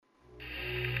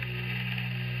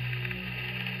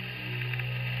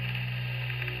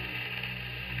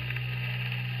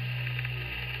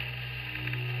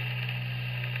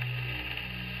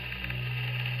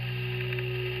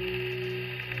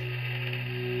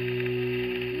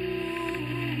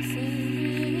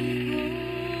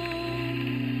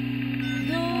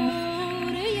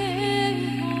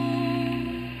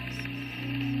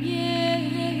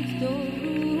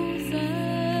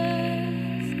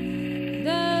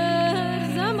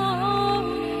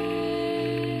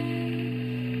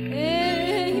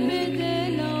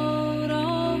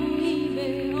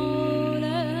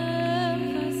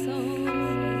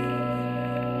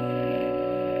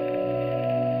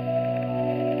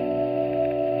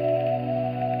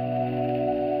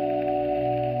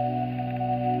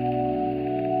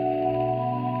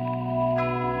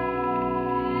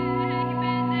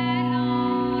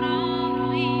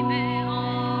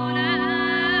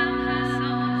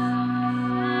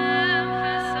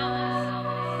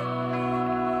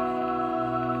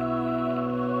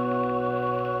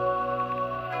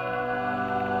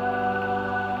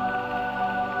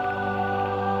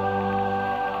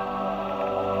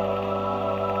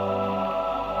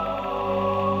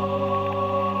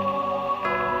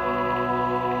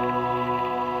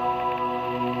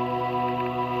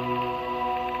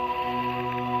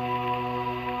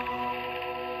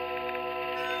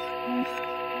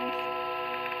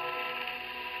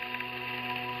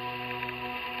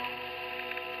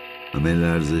همه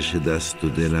لرزش دست و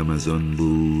دلم از آن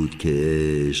بود که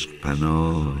عشق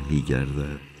پناهی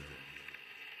گردد،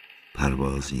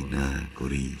 پروازی نه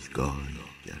گریزگاهی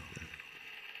گردد.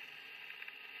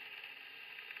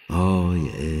 آی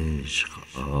عشق،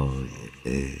 آی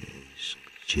عشق،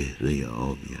 چهره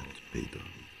آبیت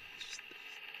پیداست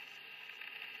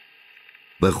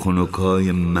و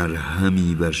خنکای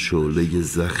مرهمی بر شعله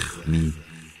زخمی،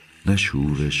 نه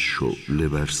شور شعله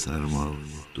بر سرمای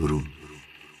درون.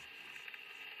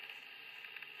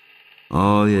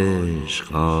 آی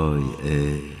عشق، آی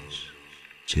عشق،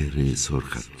 چهره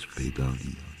سرخت پیدا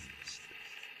نیست.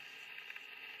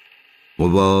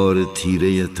 غبار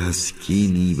تیره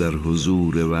تسکینی بر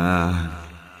حضور وحی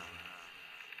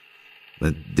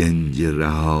و دنج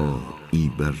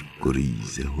رهایی بر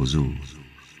گریز حضور.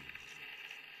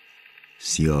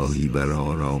 سیاهی بر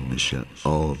آرامش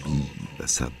آبی و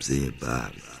سبزه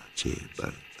برگ چه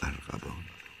بر ارغوان.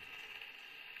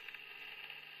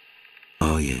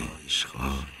 آی عشق،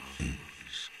 آی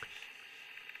عشق،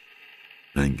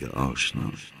 رنگ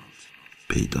آشنا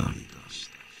پیدا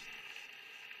نیست.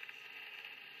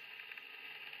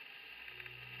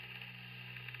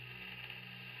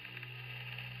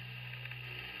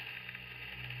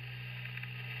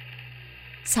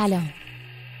 سلام،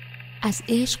 از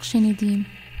عشق شنیدیم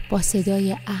با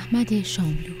صدای احمد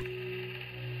شاملو.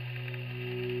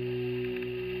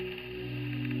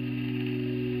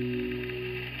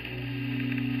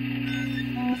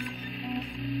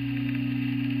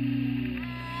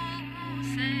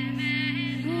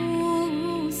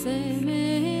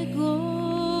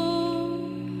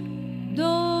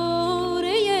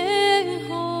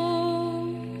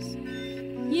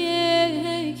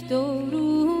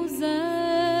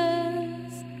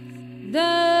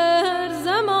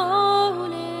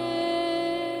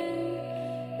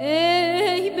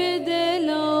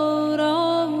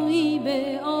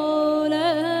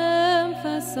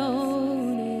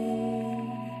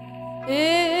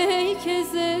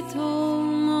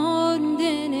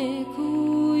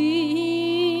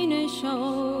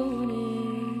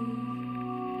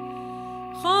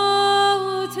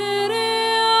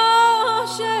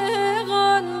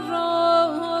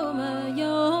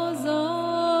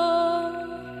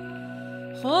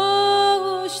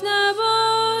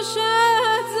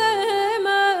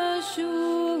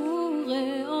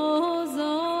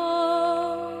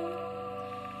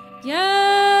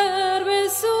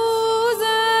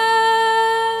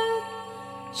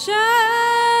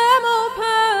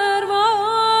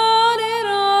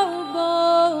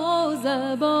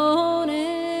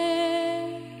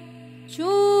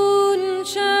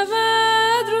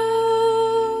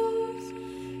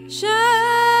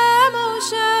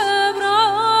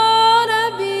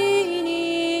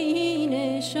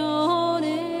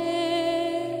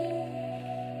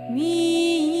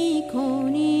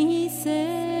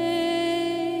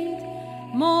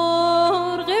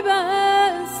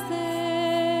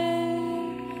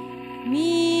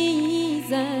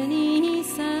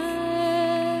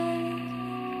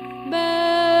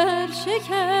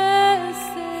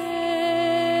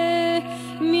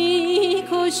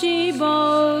 میکشی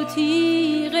با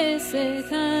تیغ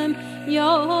ستم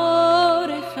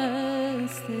یار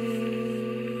خسته،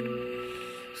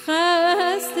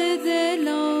 خسته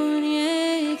دلان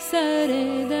یک سر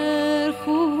در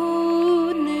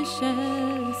خون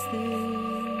نشسته،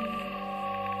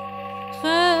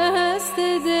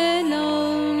 خسته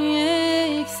دلان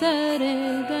یک سر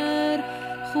در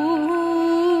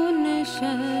خون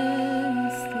نشسته.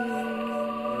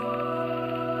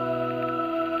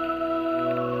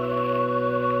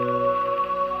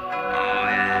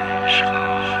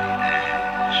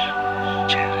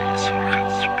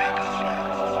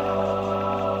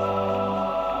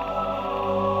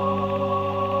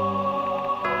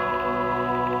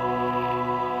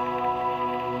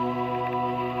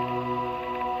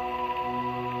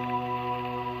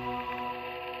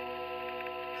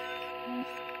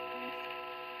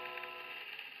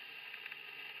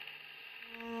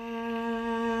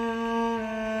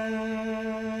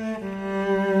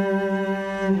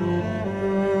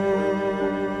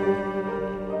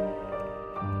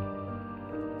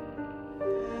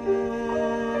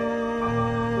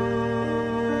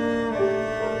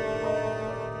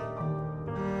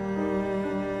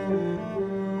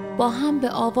 با هم به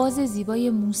آواز زیبای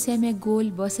موسم گل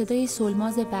با صدای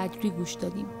سلماز بدری گوش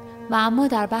دادیم و اما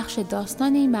در بخش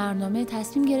داستان این برنامه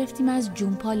تصمیم گرفتیم از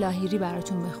جونپا لاهیری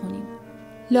براتون بخونیم.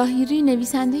 لاهیری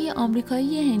نویسنده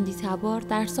آمریکایی هندی تبار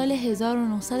در سال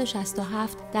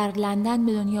 1967 در لندن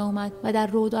به دنیا آمد و در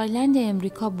رود آیلند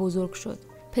امریکا بزرگ شد.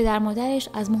 پدر مادرش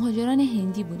از مهاجران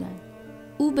هندی بودند.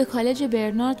 او به کالج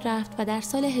برنارد رفت و در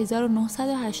سال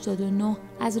 1989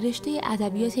 از رشته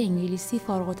ادبیات انگلیسی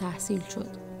فارغ التحصیل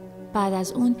شد. بعد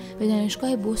از اون به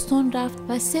دانشگاه بوستون رفت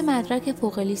و 3 مدرک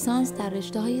فوق لیسانس در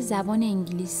رشته‌های زبان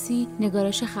انگلیسی،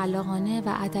 نگارش خلاقانه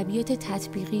و ادبیات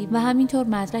تطبیقی و همینطور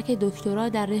مدرک دکترا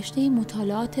در رشته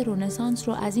مطالعات رنسانس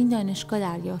رو از این دانشگاه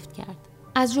دریافت کرد.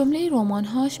 از جمله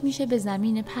رمان‌هاش میشه به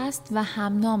زمین پست و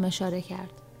همنام اشاره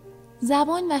کرد.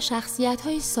 زبان و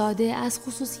شخصیت‌های ساده از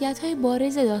خصوصیت‌های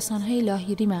بارز داستان‌های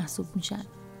لاهیری محسوب میشن.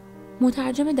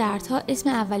 مترجم دردها اسم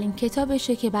اولین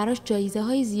کتابشه که براش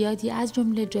جایزه‌های زیادی از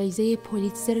جمله جایزه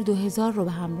پولیتزر 2000 رو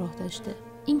به همراه داشته.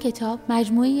 این کتاب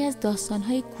مجموعه‌ای از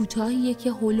داستان‌های کوتاهیه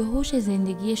که حول و حوش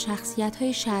زندگی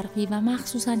شخصیت‌های شرقی و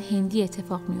مخصوصاً هندی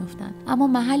اتفاق می‌افتند، اما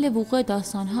محل وقوع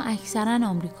داستان‌ها اکثراً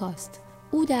آمریکاست.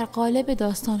 او در قالب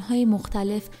داستان‌های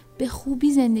مختلف به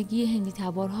خوبی زندگی هندی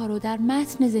تبارها رو در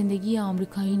متن زندگی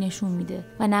آمریکایی نشون میده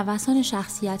و نوسان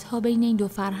شخصیت‌ها بین این دو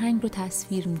فرهنگ رو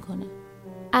تصویر میکنه.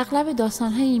 اغلب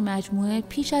داستان‌های این مجموعه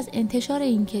پیش از انتشار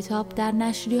این کتاب در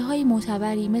نشریه‌های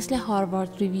معتبری مثل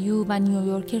هاروارد ریویو و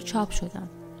نیویورکر چاپ شدند.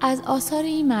 از آثار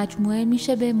این مجموعه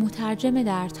میشه به مترجم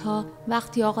دردها،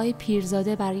 وقتی آقای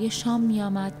پیرزاده برای شام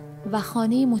میامد و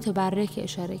خانه متبرک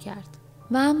اشاره کرد.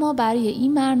 و اما برای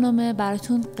این برنامه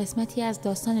براتون قسمتی از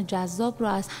داستان جذاب رو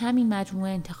از همین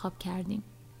مجموعه انتخاب کردیم.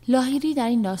 لاهیری در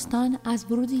این داستان از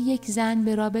ورود یک زن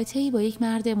به رابطه‌ای با یک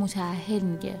مرد متأهل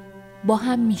میگه. با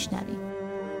هم میشنویم.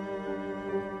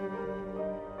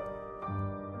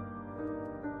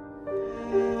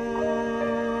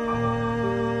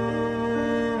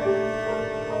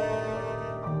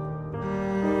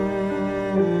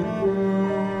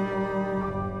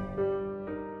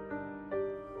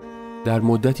 در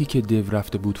مدتی که دیو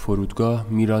رفته بود فرودگاه،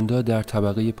 میراندا در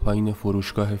طبقه پایین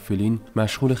فروشگاه فلین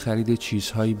مشغول خرید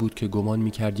چیزهایی بود که گمان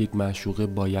می‌کرد یک معشوقه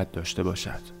باید داشته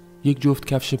باشد. یک جفت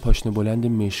کفش پاشنه بلند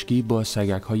مشکی با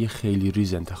سگک‌های خیلی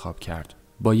ریز انتخاب کرد،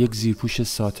 با یک زیرپوش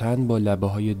ساتن با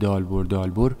لبه‌های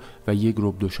دالبر و یک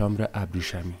رب دوشامبر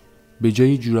ابریشمی. به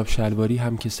جای جوراب شلواری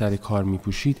هم که سر کار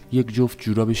می‌پوشید، یک جفت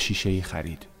جوراب شیشه‌ای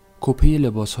خرید. کپه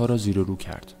لباس‌ها را زیر و رو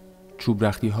کرد. چوب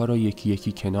رختی ها را یکی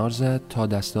یکی کنار زد تا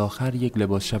دست آخر یک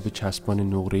لباس شب چسبان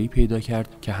نقره‌ای پیدا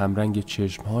کرد که همرنگ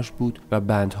چشمهاش بود و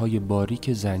بندهای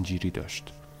باریک زنجیری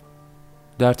داشت.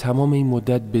 در تمام این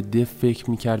مدت به دف فکر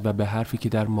می‌کرد و به حرفی که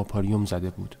در ماپاریوم زده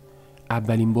بود.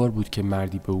 اولین بار بود که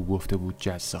مردی به او گفته بود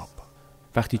جذاب.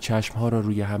 وقتی چشمها را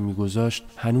روی هم می‌گذاشت،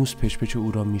 هنوز پچ‌پچ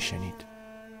او را می‌شنید.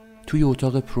 توی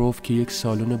اتاق پروف که یک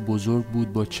سالن بزرگ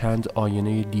بود با چند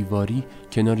آینه دیواری،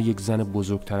 کنار یک زن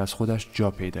بزرگتر از خودش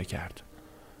جا پیدا کرد.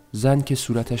 زن که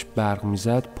صورتش برق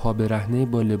میزد پا برهنه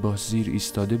با لباس زیر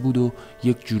ایستاده بود و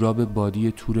یک جوراب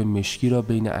بادی تور مشکی را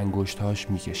بین انگشتهاش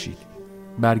میکشید.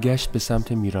 برگشت به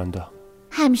سمت میراندا.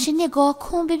 همیشه نگاه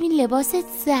کن ببین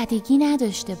لباست زدگی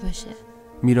نداشته باشه.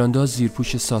 میراندا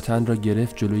زیرپوش ساتن را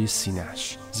گرفت جلوی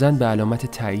سینه‌اش. زن به علامت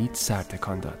تایید سر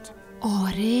تکان داد.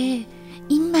 آره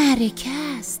این معرکه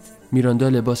است. میراندا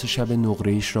لباس شب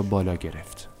نقره‌ایش را بالا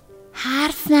گرفت.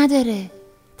 حرف نداره،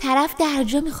 طرف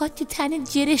درجا میخواد تو تن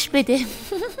جرش بده.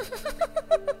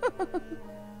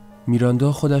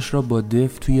 میراندا خودش را با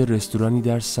دف توی رستورانی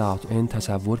در ساوت اند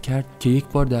تصور کرد که یک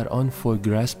بار در آن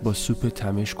فویگراس با سوپ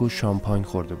تمشک و شامپاین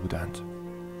خورده بودند.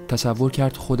 تصور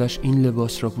کرد خودش این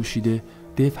لباس را پوشیده،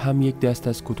 دف هم یک دست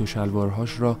از کت و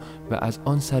شلوارهاش را و از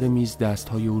آن سر میز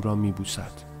دستهای او را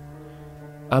میبوسد.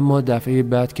 اما دفعه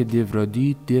بعد که دیو را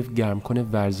دید، دیو گرمکن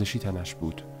ورزشی تنش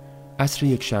بود. عصر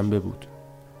یک شنبه بود.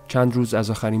 چند روز از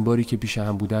آخرین باری که پیش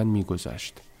هم بودن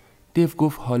میگذشت. دیو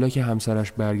گفت حالا که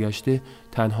همسرش برگشته،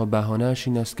 تنها بهانه‌اش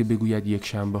این است که بگوید یک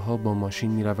شنبه ها با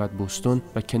ماشین می رود بوستون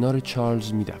و کنار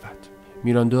چارلز می دود.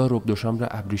 میراندا رب دوشامبر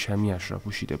ابریشمی‌اش را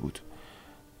پوشیده بود.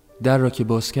 در را که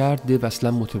باز کرد، دیو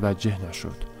اصلا متوجه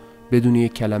نشد. بدون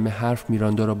یک کلمه حرف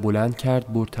میراندا را بلند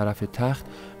کرد، برد طرف تخت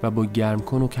و با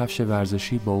گرمکن و کفش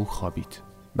ورزشی با او خوابید.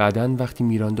 بعداً وقتی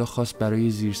میراندا خواست برای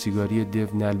زیر سیگاری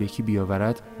دیو نلبکی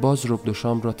بیاورد، باز رب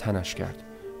دوشامبر را تنش کرد.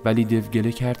 ولی دیو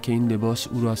گله کرد که این لباس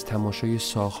او را از تماشای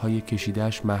ساق‌های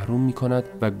کشیده‌اش محروم می‌کند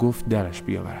و گفت درش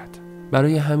بیاورد.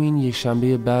 برای همین یک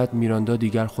شنبه بعد میراندا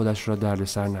دیگر خودش را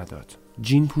دردسر نداد.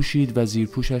 جین پوشید و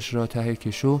زیرپوشش را ته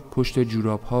کشو پشت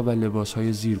جوراب‌ها و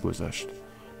لباس‌های زیر گذاشت.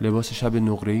 لباس شب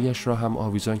نقره‌ایش را هم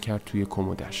آویزان کرد توی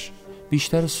کمدش.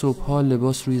 بیشتر صبح‌ها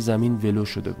لباس روی زمین ولو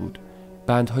شده بود.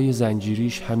 بندهای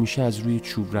زنجیریش همیشه از روی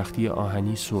چوب رختی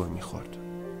آهنی سر می‌خورد.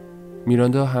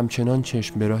 میراندا همچنان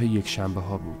چشم به راه یک شنبه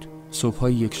ها بود.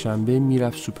 صبح‌های یک شنبه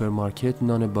میرفت سوپرمارکت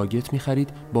نان باگت می‌خرید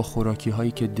با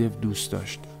خوراکی‌هایی که دیو دوست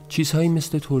داشت. چیزهایی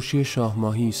مثل ترشی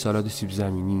شاهماهی، سالاد سیب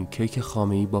زمینی، کیک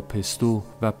خامه‌ای با پستو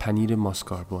و پنیر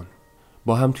ماسکاربون.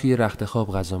 با هم توی رخت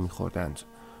خواب غذا می‌خوردند.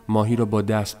 ماهی را با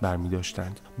دست برمی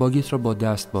داشتند، باگت را با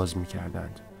دست باز می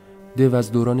کردند. دو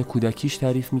از دوران کودکیش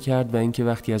تعریف می کرد و اینکه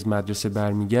وقتی از مدرسه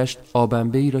برمیگشت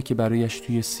آبنبه‌ای را که برایش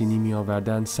توی سینی می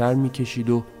آوردن سر می کشید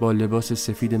و با لباس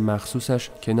سفید مخصوصش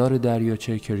کنار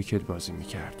دریاچه کریکت بازی می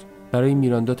کرد. برای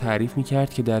میراندا تعریف می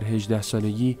کرد که در 18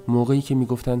 سالگی موقعی که می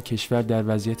گفتند کشور در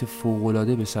وضعیت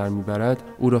فوق‌العاده به سر می برد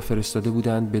او را فرستاده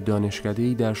بودند به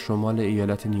دانشکده‌ای در شمال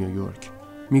ایالت نیویورک.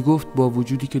 می گفت با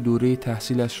وجودی که دوره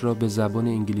تحصیلش را به زبان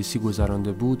انگلیسی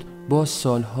گذرانده بود، با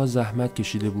سالها زحمت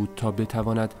کشیده بود تا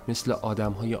بتواند مثل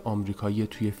آدمهای آمریکایی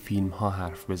توی فیلمها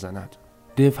حرف بزند.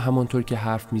 دیو همانطور که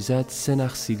حرف میزد 3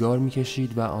 نخ سیگار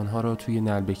میکشید و آنها را توی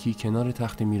نلبکی کنار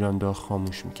تخت میراندا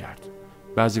خاموش میکرد.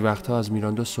 بعضی وقتها از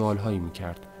میراندا سوالهایی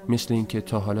میکرد، مثل اینکه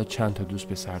تا حالا چند تا دوست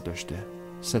پسر داشته.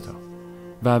 3 تا.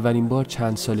 و اولین بار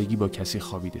چند سالگی با کسی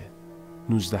خوابیده.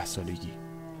 19 سالگی.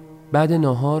 بعد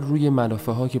ناهار روی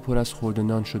ملافه ها که پر از خرده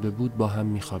نان شده بود با هم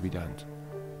میخوابیدند.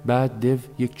 بعد دیو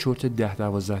یک چرت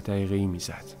 10-12 دقیقه‌ای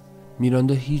میزد.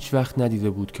 میراندا هیچ وقت ندیده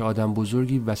بود که آدم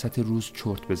بزرگی وسط روز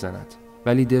چرت بزند.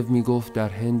 ولی دیو میگفت در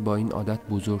هند با این عادت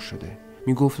بزرگ شده.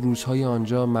 میگفت روزهای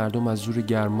آنجا مردم از زور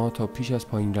گرما تا پیش از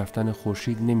پایین رفتن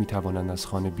خورشید نمیتوانند از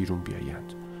خانه بیرون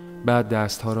بیایند. بعد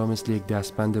دستها را مثل یک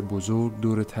دستبند بزرگ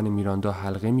دور تن میراندا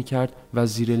حلقه میکرد و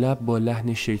زیر لب با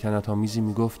لحن شیطنت آمیزی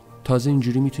میگفت تازه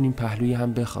اینجوری میتونیم پهلوی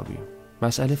هم بخوابیم.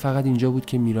 مسئله فقط اینجا بود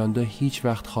که میراندا هیچ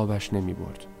وقت خوابش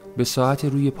نمیبرد. به ساعت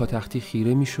روی پاتختی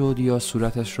خیره میشد یا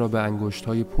صورتش را به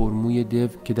انگشت‌های پرموی دیو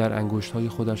که در انگشت‌های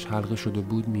خودش حلقه شده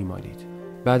بود میمالید.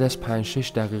 بعد از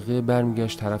 5-6 دقیقه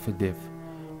برمیگشت طرف دیو.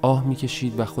 آه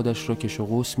میکشید و خودش را کش و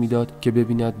قوس میداد که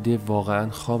ببیند دیو واقعاً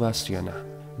خواب است یا نه.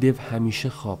 دیو همیشه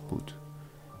خواب بود.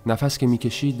 نفس که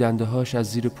میکشید دنده‌هاش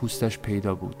از زیر پوستش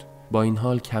پیدا بود. با این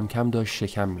حال کم کم داشت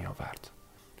شکم میآورد.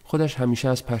 خودش همیشه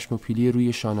از پشم و پیلی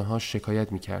روی شانه‌هاش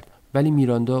شکایت میکرد، ولی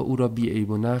میراندا او را بی عیب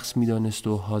و نقص میدانست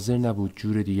و حاضر نبود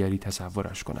جور دیگری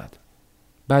تصورش کند.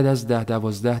 بعد از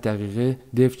 10-12 دقیقه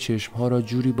دیو چشمها را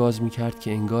جوری باز میکرد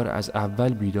که انگار از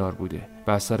اول بیدار بوده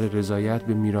و از سر رضایت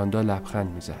به میراندا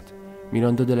لبخند میزد.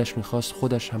 میراندا دلش میخواست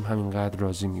خودش هم همینقدر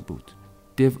راضی میبود.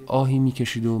 دیو آهی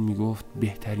میکشید و میگفت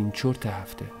بهترین چرت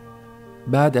هفته.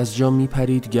 بعد از جا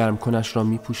میپرید، گرم کنش را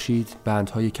میپوشید،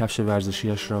 بندهای کفش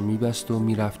ورزشیش را میبست و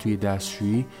میرفت توی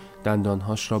دستشویی،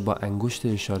 دندانهاش را با انگشت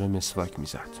اشاره مسواک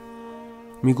میزد.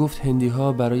 میگفت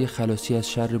هندی‌ها برای خلاصی از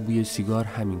شر بوی سیگار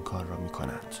همین کار را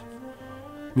میکنند.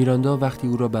 میراندا وقتی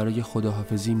او را برای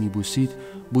خداحافظی میبوسید،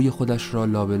 بوی خودش را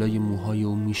لابلای موهای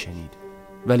او میشنید،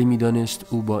 ولی میدانست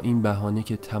او با این بهانه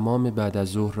که تمام بعد از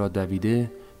ظهر را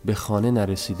دویده، به خانه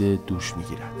نرسیده دوش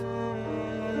میگیرد.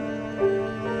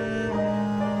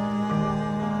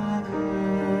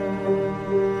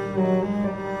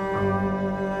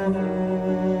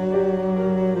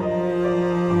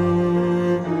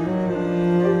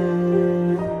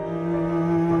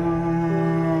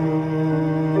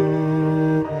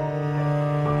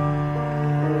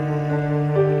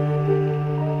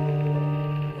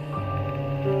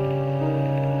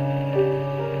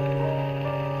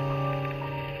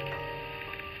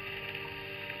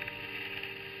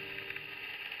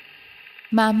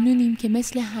 ممنونیم که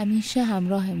مثل همیشه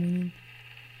همراهمونیم.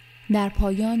 در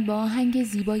پایان با آهنگ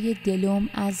زیبای دلم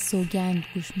از سوگند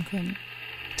گوش میکنیم.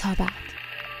 تا بعد.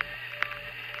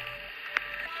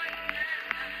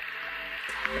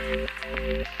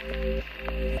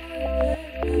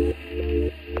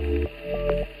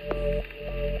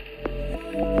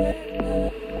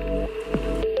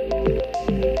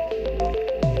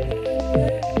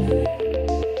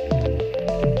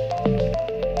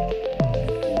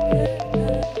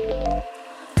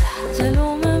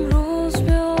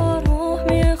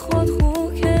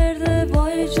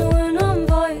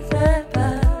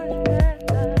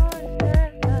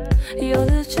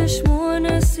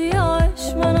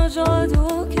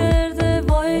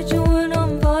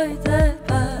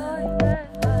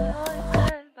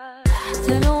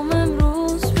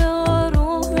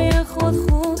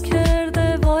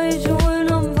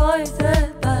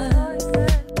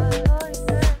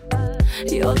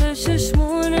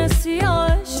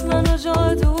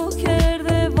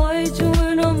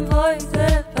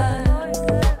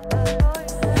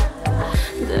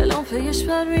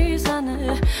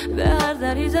 به هر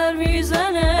دری در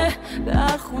میزنه، به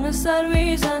هر خونه سر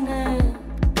میزنه،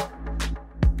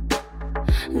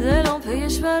 دلم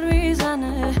پیش بر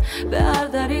میزنه، به هر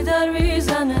دری در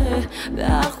میزنه، به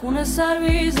هر خونه سر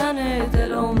میزنه،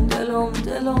 دلم دلم دلم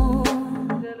دلم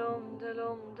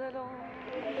دلم دلم.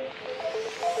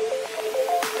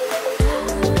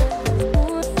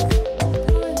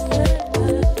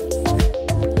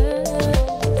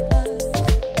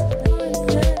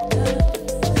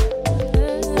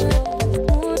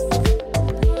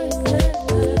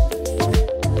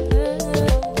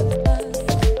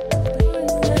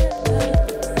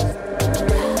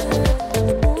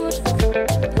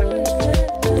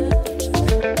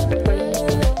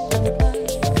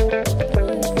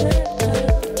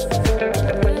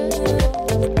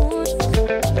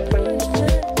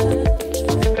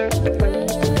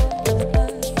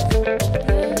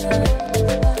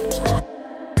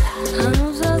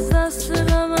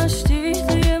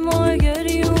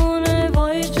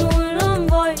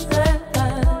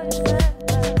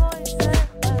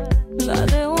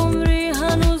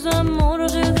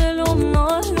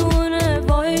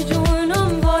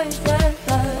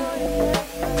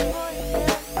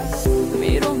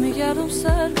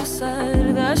 سر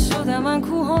دشت شده من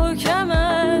کوه و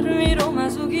کمر میرم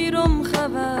از او گیرم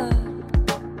خبر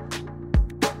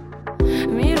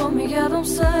میرم میگردم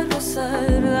سر به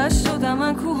سر دشت شده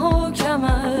من کوه و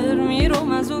کمر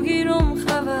میرم از او گیرم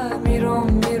خبر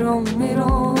میرم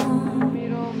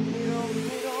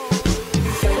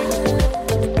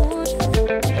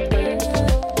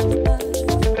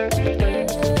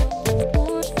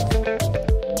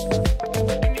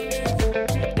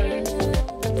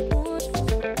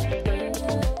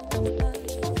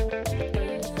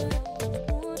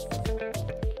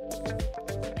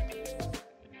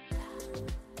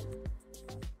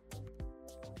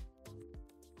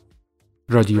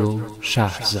رادیو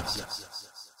شهرزاد.